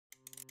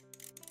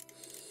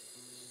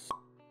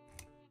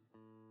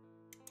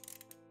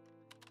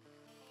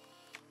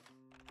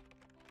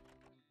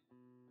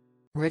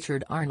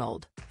Richard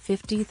Arnold,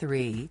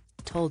 53,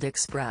 told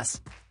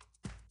Express.co.uk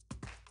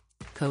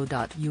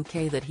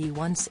that he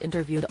once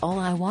interviewed All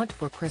I Want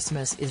for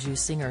Christmas Is You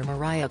singer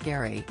Mariah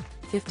Carey,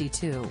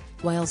 52,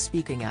 while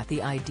speaking at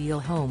the Ideal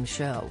Home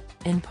show,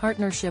 in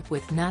partnership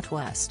with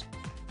NatWest.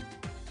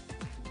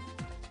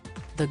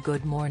 The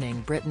Good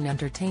Morning Britain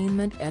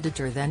entertainment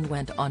editor then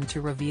went on to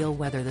reveal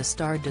whether the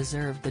star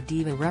deserved the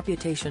diva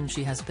reputation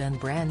she has been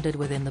branded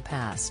with in the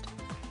past.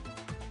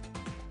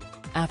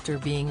 After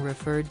being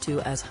referred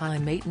to as high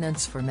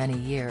maintenance for many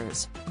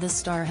years, the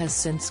star has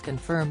since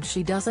confirmed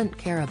she doesn't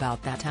care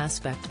about that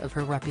aspect of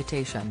her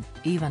reputation,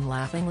 even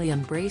laughingly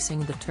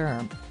embracing the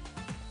term.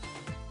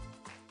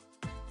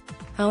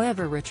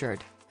 However,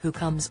 Richard, who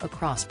comes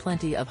across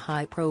plenty of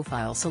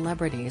high-profile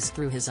celebrities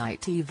through his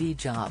ITV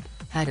job,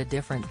 had a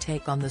different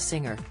take on the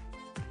singer.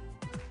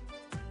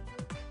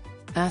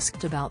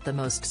 Asked about the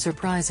most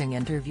surprising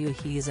interview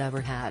he's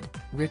ever had,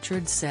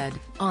 Richard said,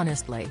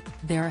 "Honestly,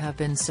 there have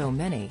been so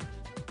many.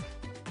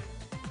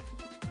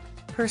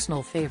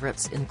 Personal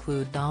favorites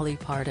include Dolly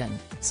Parton,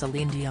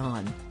 Celine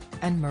Dion.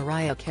 And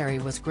Mariah Carey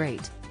was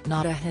great,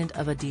 not a hint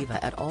of a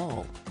diva at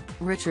all."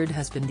 Richard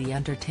has been the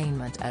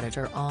entertainment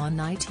editor on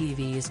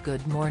ITV's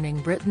Good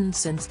Morning Britain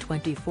since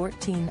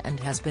 2014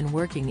 and has been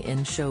working in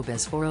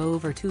showbiz for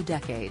over 2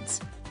 decades.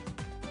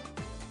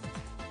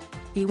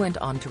 He went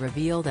on to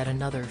reveal that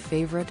another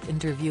favourite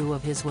interview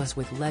of his was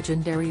with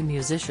legendary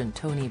musician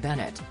Tony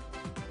Bennett.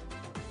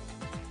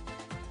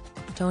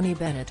 Tony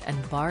Bennett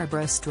and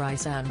Barbra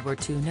Streisand were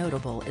 2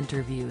 notable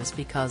interviews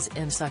because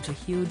I'm such a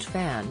huge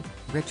fan,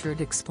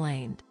 Richard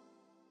explained.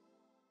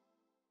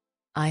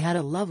 "I had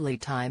a lovely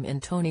time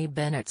in Tony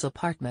Bennett's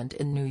apartment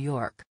in New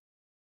York.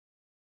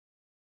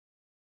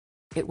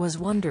 It was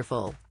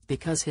wonderful,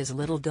 because his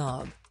little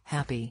dog,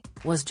 Happy,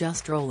 was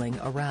just rolling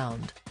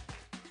around.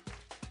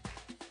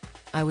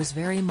 I was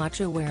very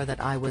much aware that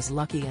I was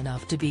lucky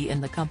enough to be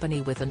in the company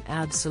with an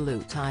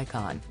absolute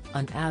icon,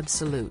 an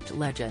absolute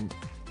legend."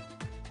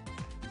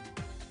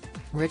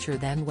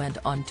 Richard then went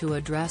on to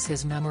address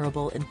his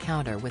memorable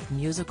encounter with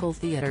musical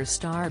theatre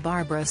star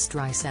Barbra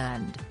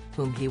Streisand,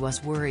 whom he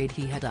was worried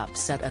he had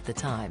upset at the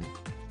time.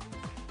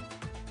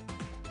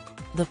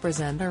 The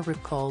presenter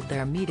recalled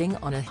their meeting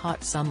on a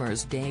hot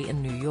summer's day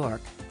in New York,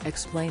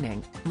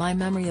 explaining, "My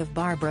memory of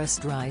Barbra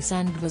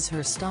Streisand was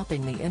her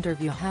stopping the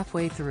interview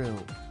halfway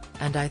through.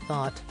 And I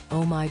thought,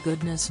 oh my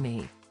goodness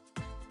me.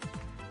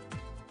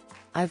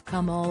 I've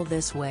come all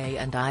this way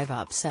and I've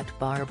upset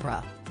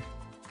Barbra."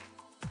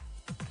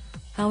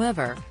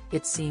 However,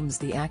 it seems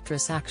the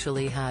actress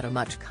actually had a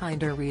much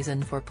kinder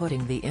reason for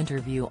putting the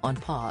interview on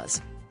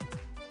pause.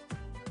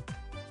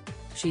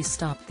 "She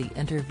stopped the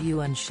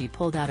interview and she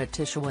pulled out a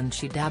tissue and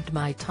she dabbed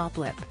my top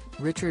lip,"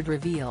 Richard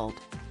revealed.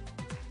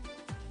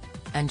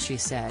 "And she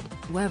said,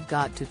 'We've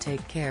got to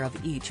take care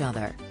of each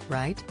other,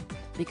 right?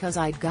 Because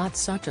I'd got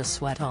such a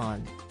sweat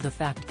on.' The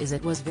fact is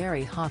it was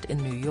very hot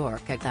in New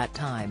York at that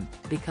time,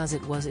 because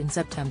it was in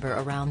September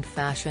around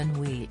Fashion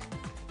Week.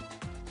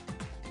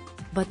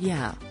 But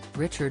yeah,"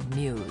 Richard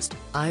mused,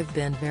 "I've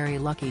been very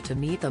lucky to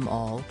meet them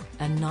all,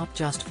 and not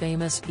just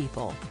famous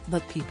people,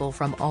 but people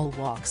from all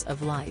walks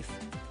of life.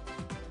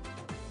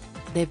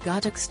 They've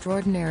got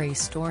extraordinary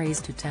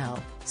stories to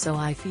tell, so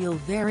I feel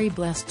very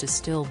blessed to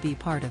still be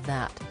part of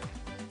that."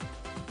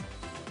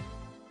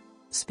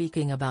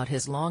 Speaking about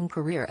his long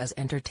career as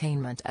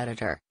entertainment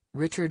editor,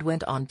 Richard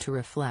went on to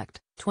reflect,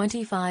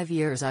 "25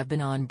 years I've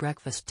been on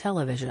breakfast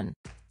television.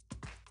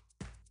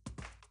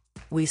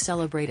 We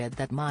celebrated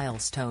that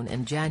milestone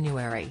in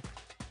January.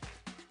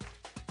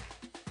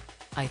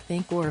 I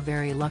think we're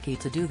very lucky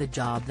to do the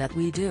job that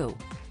we do."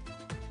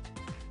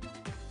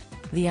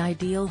 The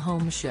Ideal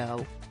Home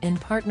show, in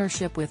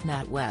partnership with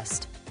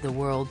NatWest, the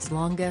world's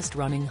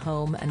longest-running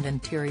home and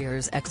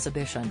interiors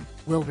exhibition,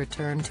 will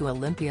return to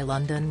Olympia,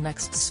 London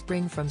next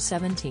spring from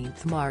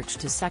 17th March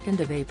to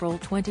 2nd April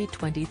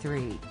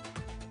 2023.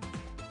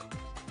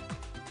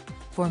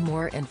 For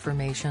more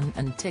information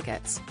and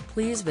tickets,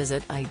 please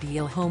visit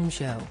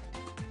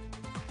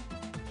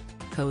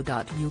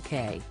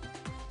idealhomeshow.co.uk.